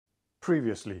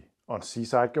Previously on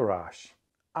Seaside Garage,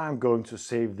 I'm going to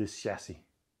save this chassis.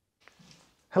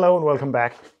 Hello and welcome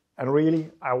back. And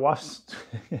really, I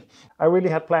really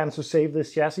had plans to save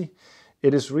this chassis.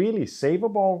 It is really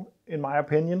savable in my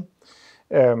opinion.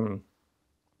 But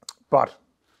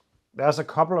there's a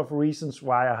couple of reasons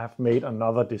why I have made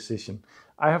another decision.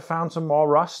 I have found some more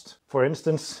rust. For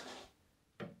instance,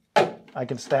 I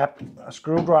can stab a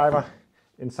screwdriver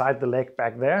inside the leg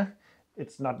back there.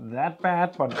 It's not that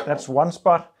bad, but that's one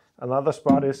spot. Another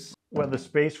spot is where the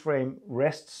space frame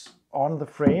rests on the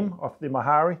frame of the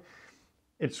Mehari.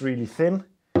 It's really thin.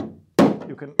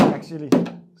 You can actually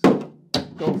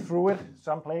go through it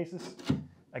some places.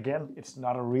 Again, it's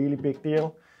not a really big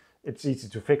deal. It's easy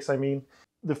to fix, I mean.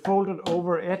 The folded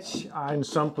over edge are in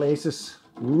some places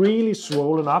really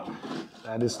swollen up.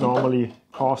 That is normally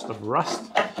caused of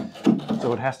rust.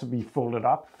 So it has to be folded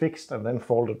up, fixed, and then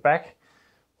folded back.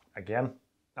 Again,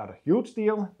 not a huge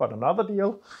deal, but another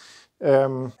deal.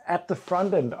 At the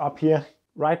front end up here,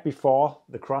 right before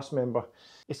the cross member,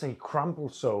 is a crumble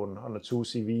zone on the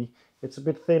 2CV. It's a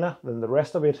bit thinner than the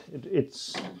rest of it.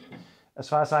 It's, as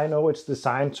far as I know, it's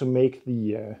designed to make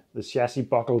the chassis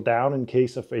buckle down in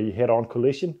case of a head-on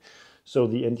collision. So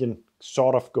the engine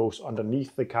sort of goes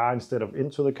underneath the car instead of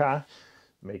into the car.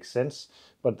 Makes sense.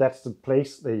 But that's the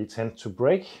place they tend to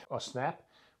break or snap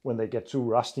when they get too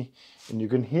rusty. And you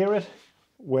can hear it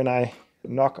when I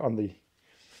knock on the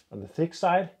thick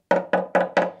side.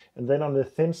 And then on the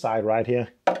thin side right here.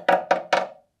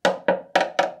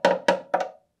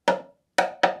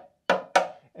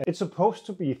 It's supposed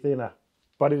to be thinner,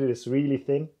 but it is really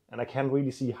thin. And I can't really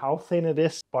see how thin it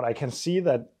is. But I can see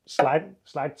that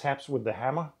slight taps with the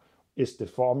hammer is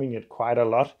deforming it quite a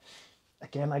lot.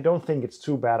 Again, I don't think it's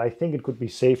too bad. I think it could be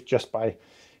saved just by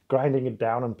grinding it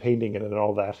down and painting it and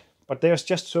all that. But there's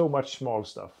just so much small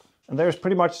stuff. And there's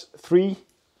pretty much three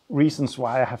reasons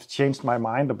why I have changed my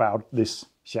mind about this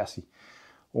chassis.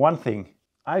 One thing,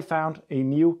 I found a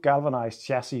new galvanized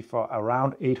chassis for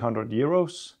around 800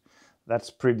 euros. That's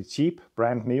pretty cheap,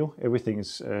 brand new. Everything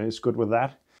is good with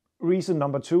that. Reason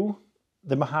number two,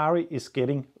 the Mehari is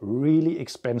getting really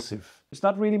expensive. It's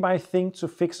not really my thing to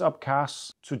fix up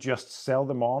cars to just sell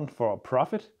them on for a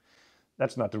profit.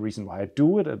 That's not the reason why I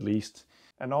do it, at least.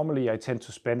 And normally I tend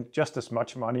to spend just as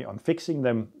much money on fixing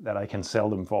them that I can sell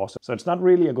them for. So it's not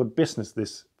really a good business,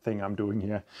 this thing I'm doing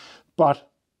here. But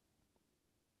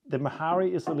the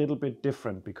Mehari is a little bit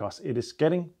different because it is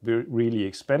getting really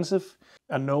expensive.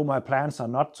 And no, my plans are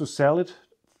not to sell it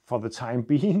for the time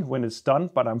being when it's done,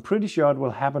 but I'm pretty sure it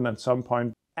will happen at some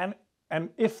point. And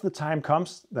if the time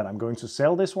comes that I'm going to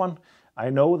sell this one, I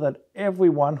know that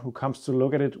everyone who comes to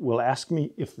look at it will ask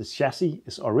me if the chassis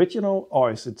is original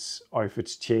or if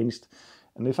it's changed.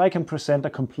 And if I can present a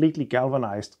completely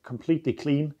galvanized, completely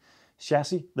clean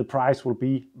chassis, the price will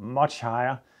be much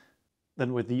higher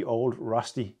than with the old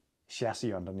rusty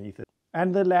chassis underneath it.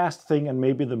 And the last thing, and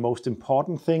maybe the most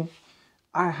important thing,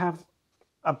 I have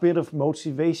a bit of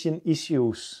motivation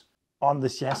issues on the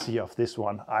chassis of this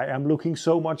one. I am looking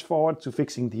so much forward to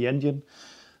fixing the engine,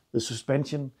 the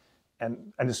suspension,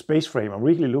 and the space frame. I'm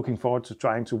really looking forward to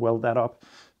trying to weld that up.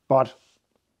 But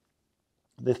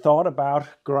the thought about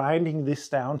grinding this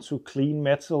down to clean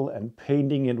metal and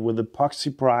painting it with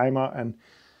epoxy primer, and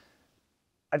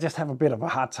I just have a bit of a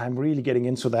hard time really getting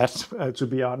into that, to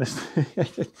be honest.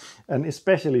 And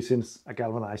especially since a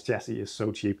galvanized chassis is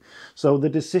so cheap. So the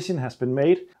decision has been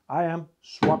made. I am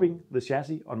swapping the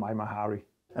chassis on my Mehari.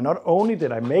 And not only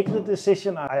did I make the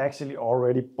decision, I actually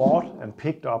already bought and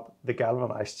picked up the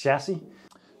galvanized chassis.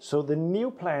 So the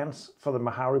new plans for the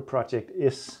Mehari project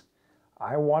is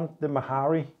I want the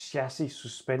Mehari chassis,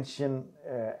 suspension,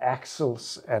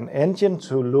 axles and engine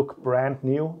to look brand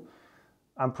new.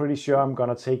 I'm pretty sure I'm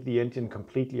gonna take the engine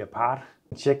completely apart,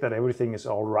 check that everything is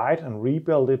all right and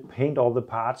rebuild it, paint all the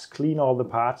parts, clean all the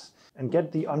parts and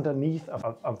get the underneath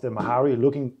of the Mehari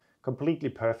looking completely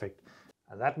perfect.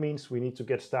 And that means we need to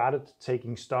get started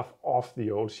taking stuff off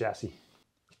the old chassis.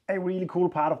 A really cool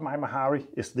part of my Mehari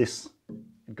is this.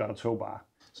 It got a tow bar.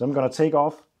 So I'm gonna take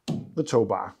off the tow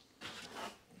bar.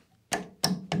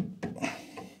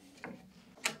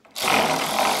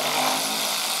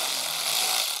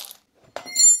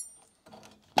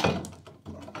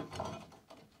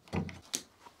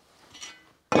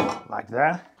 Like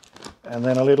that. And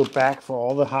then a little bag for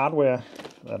all the hardware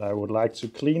that I would like to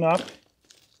clean up.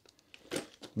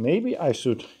 Maybe I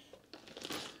should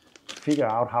figure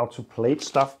out how to plate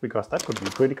stuff, because that could be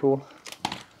pretty cool.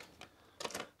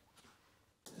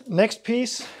 Next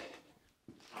piece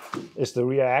is the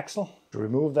rear axle. To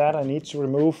remove that, I need to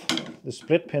remove the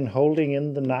split pin holding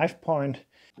in the knife point,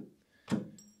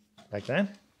 like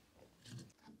that.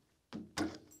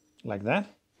 like that.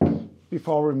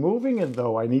 Before removing it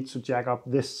though, I need to jack up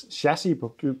this chassis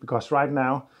because right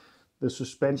now the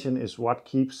suspension is what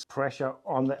keeps pressure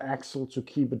on the axle to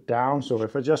keep it down. So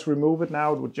if I just remove it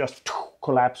now, it would just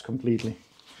collapse completely.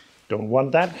 Don't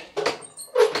want that.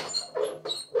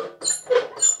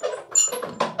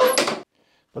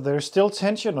 But there is still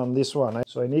tension on this one.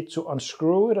 So I need to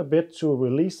unscrew it a bit to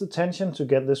release the tension to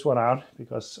get this one out,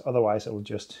 because otherwise I will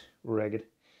just wreck it.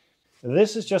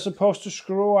 This is just supposed to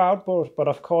screw out, but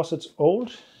of course it's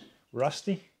old,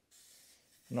 rusty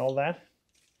and all that.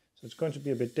 So it's going to be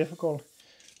a bit difficult.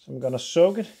 So I'm going to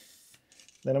soak it,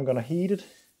 then I'm going to heat it,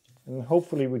 and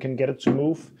hopefully we can get it to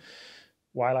move.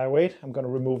 While I wait, I'm going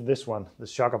to remove this one, the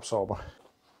shock absorber.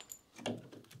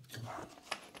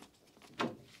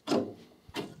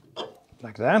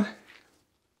 Like that.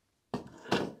 I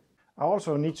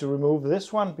also need to remove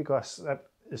this one because that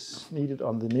is needed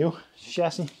on the new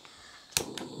chassis.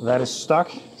 That is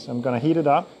stuck, so I'm gonna heat it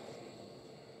up.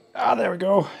 Ah, there we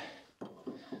go.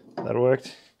 That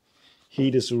worked.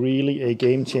 Heat is really a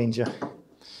game changer.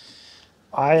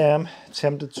 I am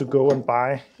tempted to go and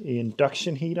buy an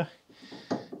induction heater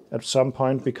at some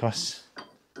point because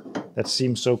that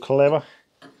seems so clever.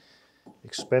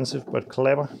 Expensive, but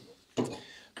clever.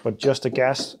 But just a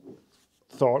gas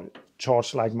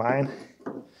torch like mine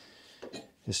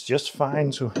is just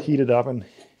fine to heat it up and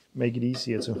make it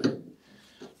easier to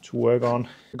work on.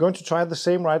 We're going to try the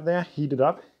same right there, heat it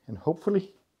up, and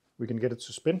hopefully we can get it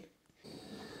to spin.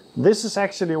 This is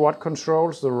actually what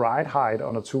controls the ride height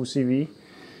on a 2CV,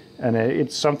 and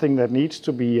it's something that needs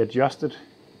to be adjusted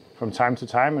from time to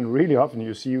time, and really often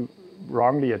you see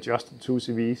wrongly adjusted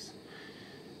 2CVs.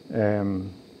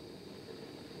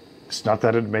 It's not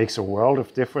that it makes a world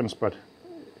of difference, but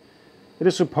it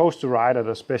is supposed to ride at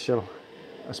a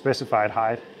specified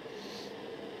height.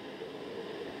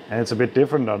 And it's a bit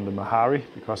different on the Mehari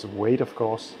because of weight, of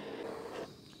course.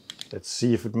 Let's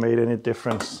see if it made any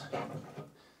difference.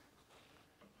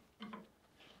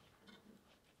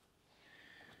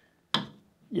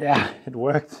 Yeah, it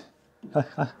worked.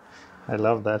 I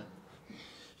love that.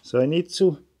 So I need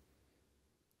to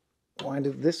wind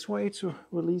it this way to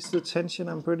release the tension,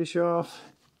 I'm pretty sure of.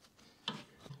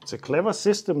 It's a clever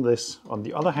system, this. On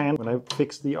the other hand, when I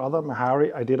fixed the other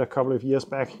Mehari I did a couple of years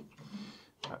back,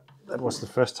 that was the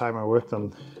first time I worked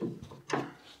on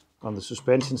the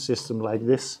suspension system like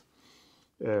this.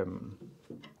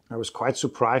 I was quite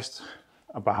surprised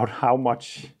about how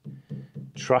much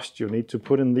trust you need to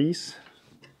put in these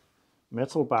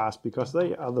metal bars, because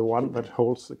they are the one that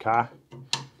holds the car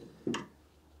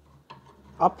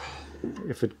up.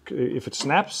 If it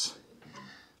snaps,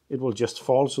 it will just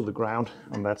fall to the ground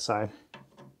on that side.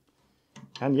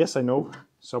 And yes, I know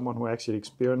someone who actually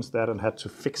experienced that and had to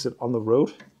fix it on the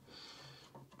road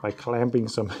by clamping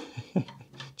some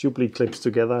Jubilee clips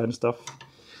together and stuff.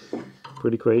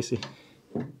 Pretty crazy.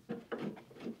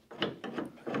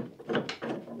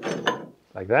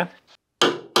 Like that.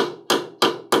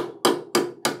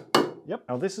 Yep.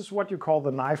 Now this is what you call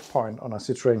the knife point on a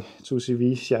Citroen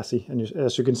 2CV chassis. And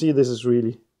as you can see, this is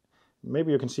really,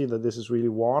 maybe you can see that this is really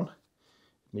worn.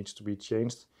 It needs to be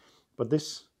changed. But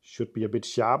this should be a bit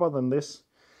sharper than this.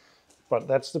 But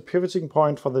that's the pivoting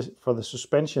point for the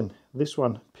suspension. This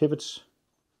one pivots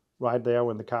right there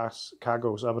when the car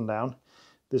goes up and down.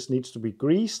 This needs to be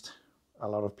greased. A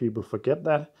lot of people forget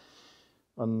that.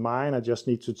 On mine, I just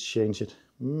need to change it.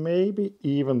 Maybe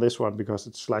even this one, because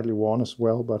it's slightly worn as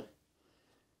well. But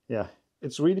yeah,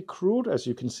 it's really crude. As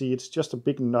you can see, it's just a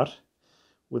big nut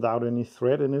without any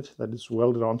thread in it that is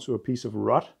welded onto a piece of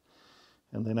rod.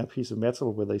 And then a piece of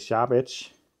metal with a sharp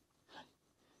edge.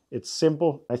 It's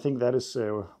simple. I think that is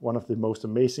one of the most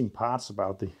amazing parts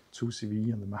about the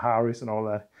 2CV and the Meharis and all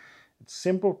that. It's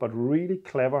simple, but really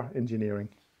clever engineering.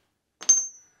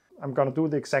 I'm gonna do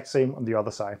the exact same on the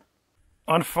other side.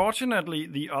 Unfortunately,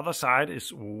 the other side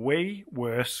is way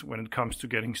worse when it comes to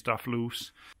getting stuff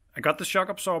loose. I got the shock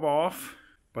absorber off,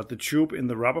 but the tube in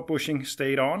the rubber bushing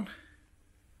stayed on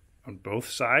both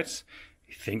sides.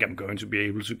 I think I'm going to be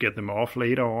able to get them off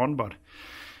later on, but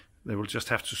they will just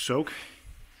have to soak.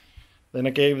 Then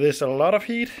I gave this a lot of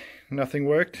heat, nothing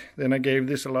worked. Then I gave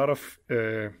this a lot of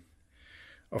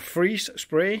freeze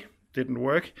spray, didn't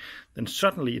work. Then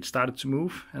suddenly it started to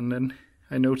move, and then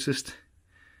I noticed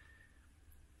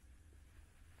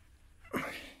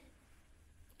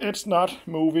it's not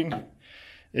moving,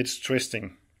 it's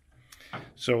twisting.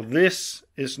 So this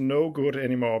is no good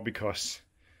anymore because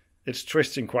it's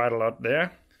twisting quite a lot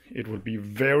there. It will be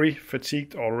very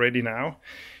fatigued already now.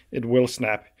 It will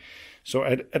snap. So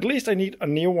at least I need a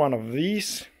new one of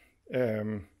these.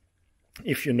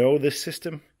 If you know this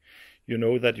system, you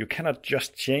know that you cannot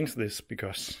just change this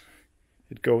because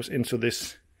it goes into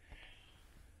this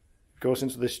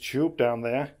tube down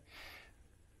there.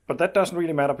 But that doesn't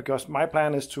really matter because my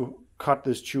plan is to cut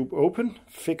this tube open,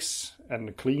 fix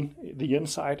and clean the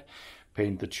inside,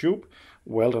 paint the tube,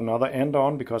 weld another end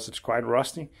on because it's quite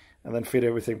rusty, and then fit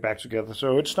everything back together.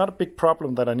 So it's not a big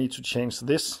problem that I need to change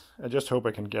this. I just hope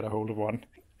I can get a hold of one.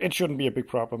 It shouldn't be a big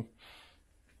problem.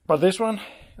 But this one,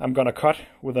 I'm gonna cut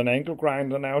with an angle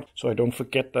grinder now, so I don't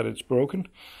forget that it's broken.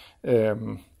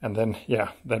 And then,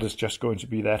 yeah, that is just going to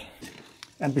be that.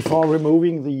 And before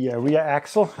removing the rear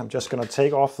axle, I'm just gonna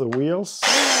take off the wheels.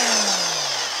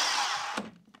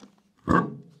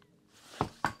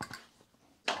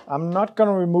 I'm not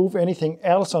gonna remove anything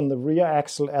else on the rear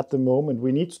axle at the moment.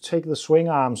 We need to take the swing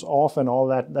arms off and all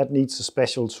that. That needs a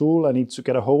special tool. I need to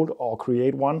get a hold or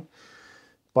create one.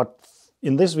 But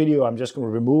in this video, I'm just gonna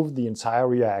remove the entire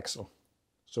rear axle.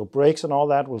 So brakes and all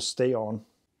that will stay on.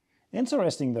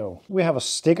 Interesting though, we have a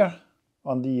sticker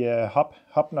on the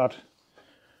hub nut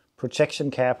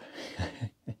protection cap.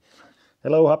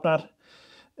 Hello, hub nut.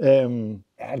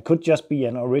 It could just be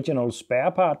an original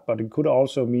spare part, but it could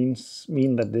also mean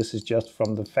that this is just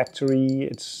from the factory.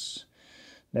 It's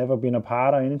never been a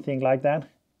part or anything like that.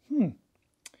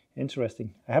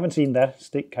 Interesting. I haven't seen that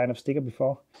kind of sticker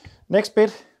before. Next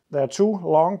bit, there are two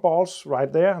long balls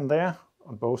right there and there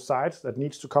on both sides that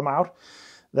needs to come out.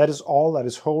 That is all that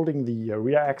is holding the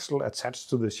rear axle attached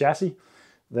to the chassis.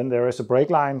 Then there is a brake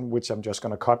line, which I'm just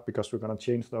going to cut because we're going to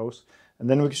change those. And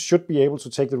then we should be able to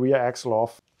take the rear axle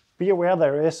off. Be aware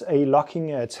there is a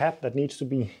locking tab that needs to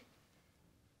be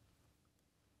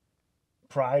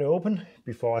pried open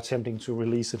before attempting to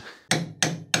release it.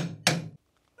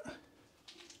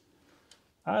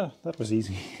 Ah, that was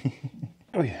easy.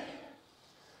 Oh yeah,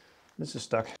 this is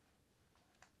stuck.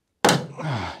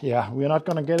 Yeah, we're not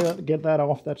going to get that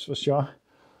off, that's for sure.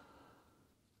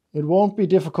 It won't be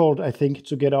difficult, I think,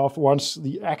 to get off once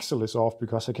the axle is off,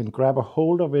 because I can grab a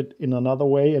hold of it in another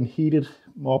way and heat it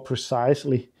more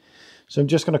precisely. So I'm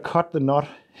just going to cut the nut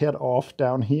head off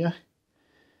down here,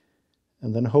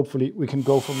 and then hopefully we can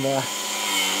go from there.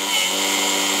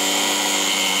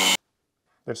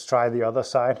 Let's try the other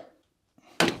side.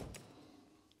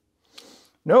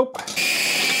 Nope.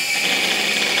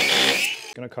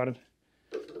 Gonna cut it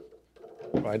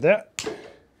right there.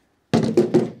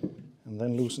 And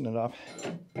then loosen it up.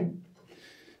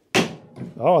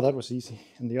 Oh, that was easy.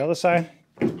 And the other side,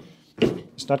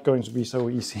 it's not going to be so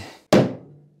easy.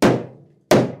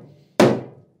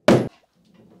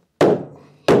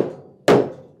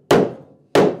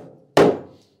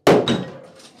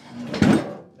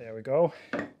 There we go.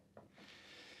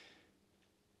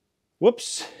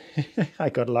 Whoops, I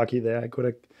got lucky there. I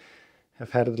could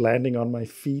have had it landing on my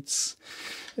feet.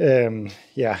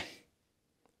 Yeah,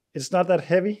 it's not that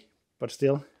heavy, but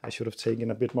still, I should have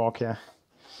taken a bit more care.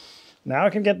 Now I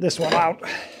can get this one out.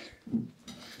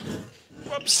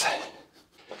 Whoops.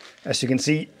 As you can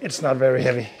see, it's not very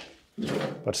heavy,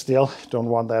 but still, don't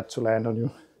want that to land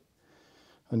on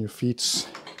your feet.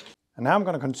 And now I'm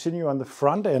going to continue on the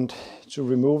front end to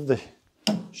remove the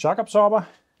shock absorber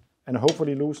and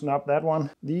hopefully loosen up that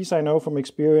one. These, I know from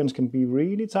experience, can be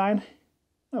really tight.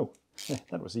 Oh, yeah,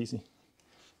 that was easy.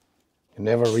 You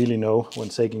never really know when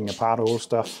taking apart old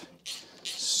stuff.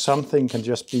 Something can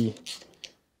just be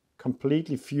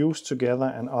completely fused together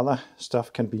and other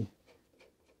stuff can be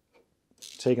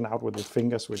taken out with the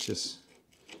fingers, which is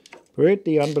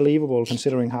pretty unbelievable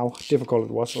considering how difficult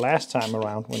it was last time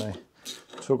around when I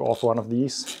took off one of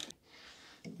these.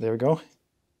 There we go.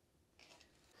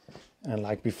 And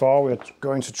like before, we're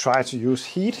going to try to use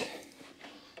heat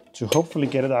to hopefully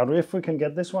get it out. If we can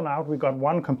get this one out, we got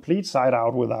one complete side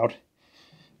out without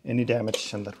any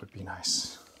damage, and that would be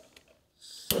nice.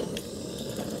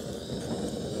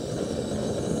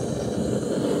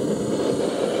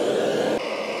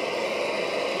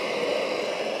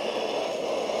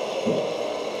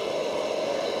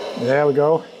 There we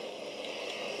go.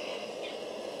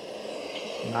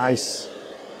 Nice.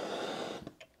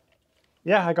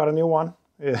 Yeah, I got a new one.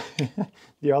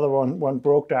 The other one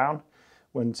broke down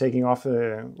when taking off,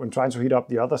 when trying to heat up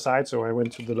the other side. So I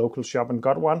went to the local shop and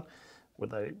got one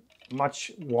with a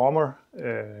much warmer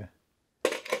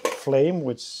flame,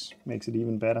 which makes it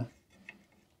even better.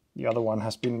 The other one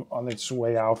has been on its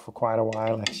way out for quite a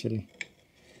while, actually.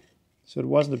 So it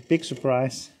wasn't a big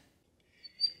surprise.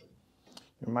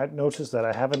 You might notice that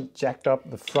I haven't jacked up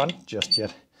the front just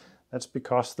yet. That's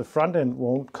because the front end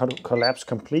won't collapse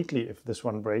completely if this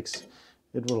one breaks.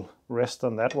 It will rest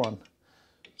on that one.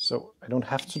 So I don't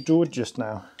have to do it just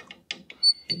now.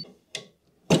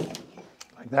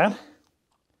 Like that.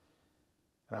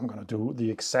 And I'm gonna do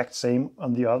the exact same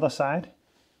on the other side.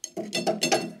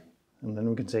 And then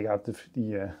we can take out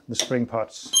the spring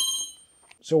pots.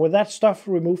 So with that stuff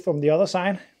removed from the other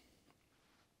side,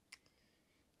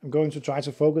 I'm going to try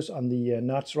to focus on the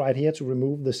nuts right here to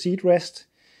remove the seat rest.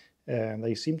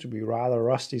 They seem to be rather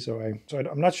rusty, so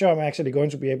I'm not sure I'm actually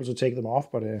going to be able to take them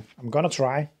off, but I'm gonna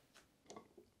try.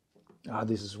 Ah,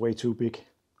 this is way too big.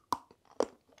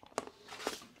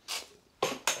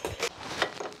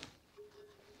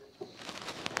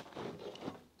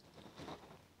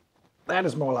 That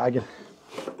is more like it.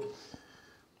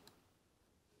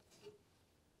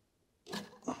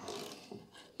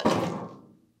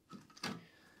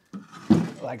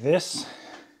 Like this.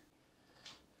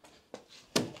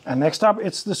 And next up,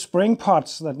 it's the spring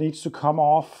pots that needs to come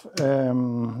off.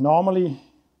 Normally,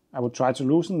 I would try to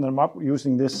loosen them up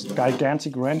using this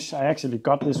gigantic wrench. I actually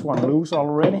got this one loose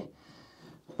already,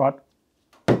 but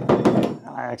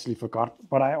I actually forgot.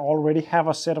 But I already have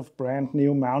a set of brand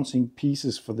new mounting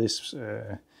pieces for this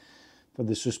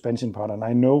suspension pot, and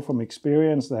I know from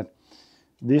experience that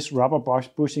this rubber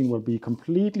bushing will be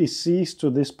completely seized to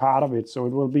this part of it, so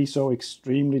it will be so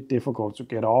extremely difficult to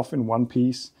get off in one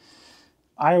piece.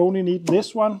 I only need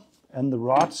this one and the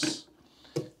rods,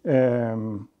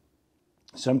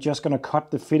 so I'm just gonna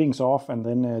cut the fittings off and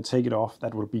then take it off.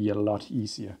 That will be a lot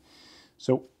easier.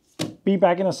 So be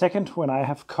back in a second when I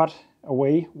have cut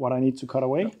away what I need to cut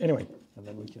away. Anyway, and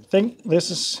then we can think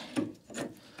this is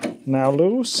now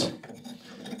loose,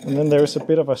 and then there's a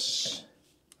bit of a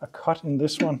cut in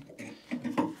this one,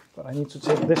 but I need to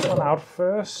take this one out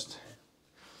first,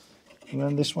 and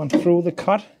then this one through the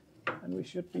cut, and we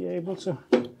should be able to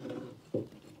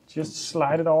just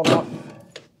slide it all off.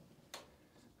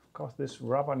 Of course, this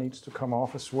rubber needs to come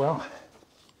off as well.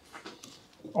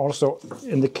 Also,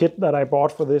 in the kit that I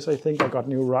bought for this, I think I got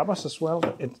new rubbers as well.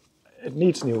 It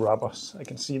needs new rubbers, I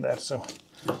can see that, so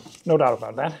no doubt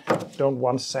about that. Don't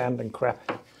want sand and crap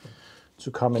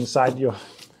to come inside your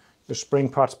spring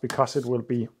pots, because it will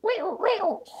be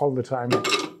all the time.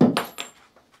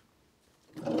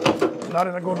 Not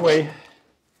in a good way.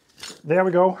 There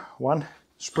we go, one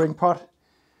spring pot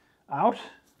out,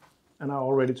 and I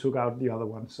already took out the other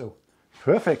one, so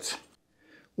perfect.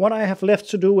 What I have left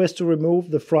to do is to remove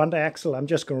the front axle. I'm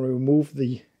just going to remove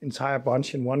the entire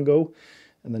bunch in one go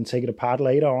and then take it apart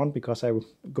later on, because I'm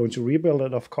going to rebuild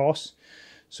it, of course.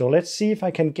 So let's see if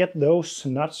I can get those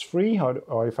nuts free,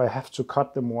 or if I have to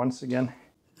cut them once again.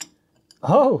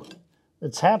 Oh, the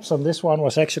tabs on this one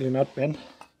was actually not bent.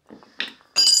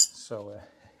 So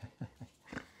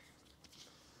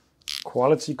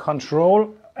quality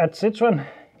control at Citroen.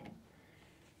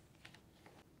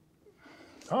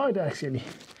 Oh,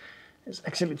 it's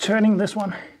actually turning this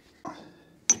one.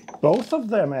 Both of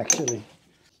them actually.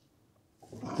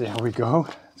 There we go.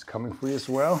 It's coming free as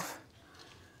well.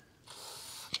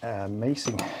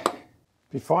 Amazing.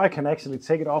 Before I can actually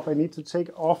take it off, I need to take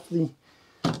off the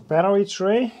battery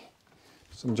tray.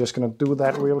 So I'm just going to do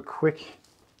that real quick.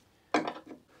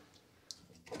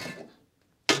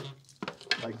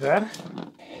 Like that.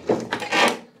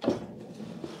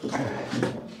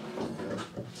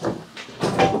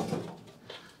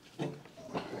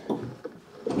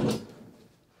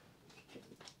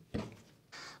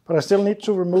 But I still need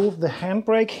to remove the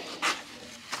handbrake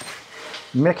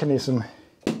mechanism.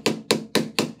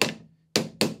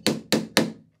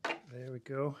 There we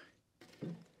go.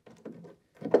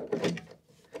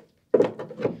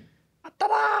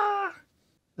 Ta-da!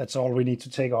 That's all we need to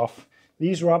take off.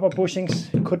 These rubber bushings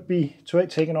could be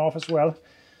taken off as well,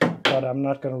 but I'm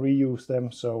not going to reuse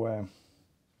them. So,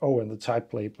 oh, and the type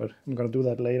plate, but I'm going to do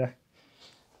that later.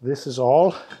 This is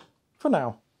all for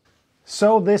now.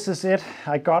 So this is it.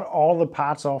 I got all the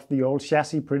parts off the old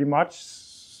chassis pretty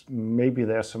much. Maybe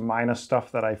there's some minor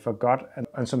stuff that I forgot,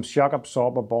 and some shock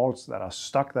absorber bolts that are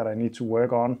stuck that I need to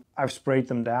work on. I've sprayed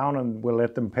them down and will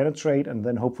let them penetrate, and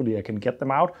then hopefully I can get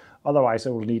them out. Otherwise I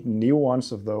will need new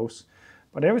ones of those.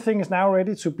 But everything is now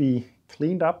ready to be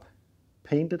cleaned up,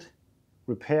 painted,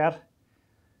 repaired,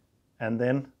 and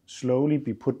then slowly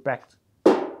be put back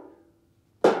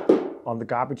on the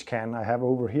garbage can I have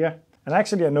over here. And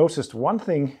actually I noticed one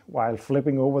thing while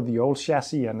flipping over the old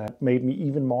chassis, and that made me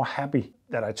even more happy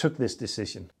that I took this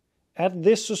decision. At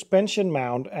this suspension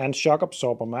mount and shock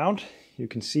absorber mount, you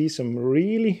can see some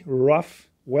really rough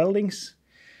weldings.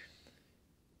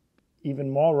 Even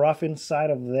more rough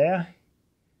inside of there.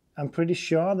 I'm pretty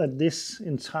sure that this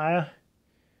entire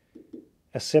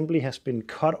assembly has been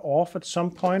cut off at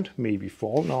some point, maybe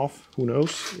fallen off, who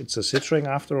knows, it's a Citroen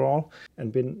after all,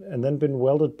 and then been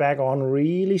welded back on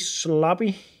really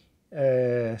sloppy,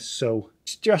 So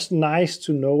it's just nice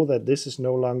to know that this is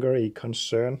no longer a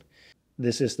concern.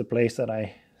 This is the place that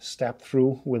I stabbed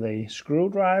through with a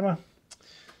screwdriver.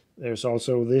 There's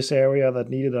also this area that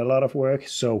needed a lot of work,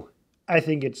 so I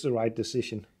think it's the right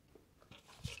decision.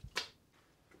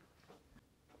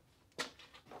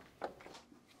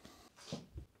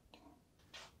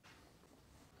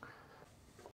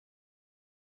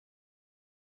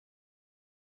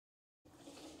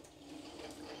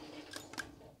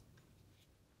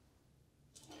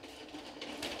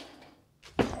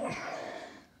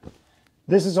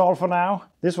 This is all for now.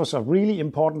 This was a really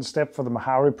important step for the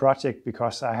Mehari project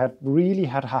because I had really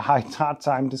had a hard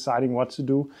time deciding what to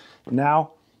do.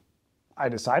 Now I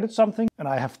decided something and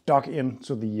I have dug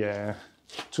into the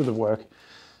work.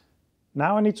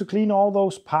 Now I need to clean all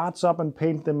those parts up and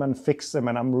paint them and fix them,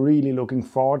 and I'm really looking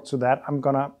forward to that. I'm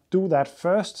gonna do that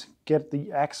first, get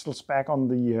the axles back on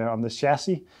the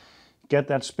chassis, get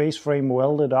that space frame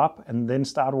welded up, and then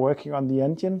start working on the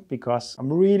engine, because I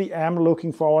really am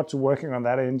looking forward to working on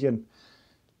that engine.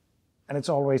 And it's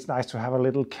always nice to have a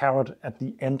little carrot at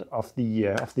the end of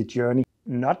the journey.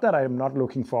 Not that I'm not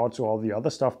looking forward to all the other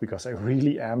stuff, because I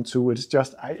really am too. It's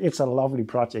just, it's a lovely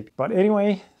project. But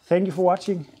anyway, thank you for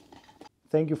watching.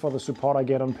 Thank you for the support I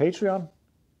get on Patreon,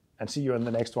 and see you in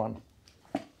the next one.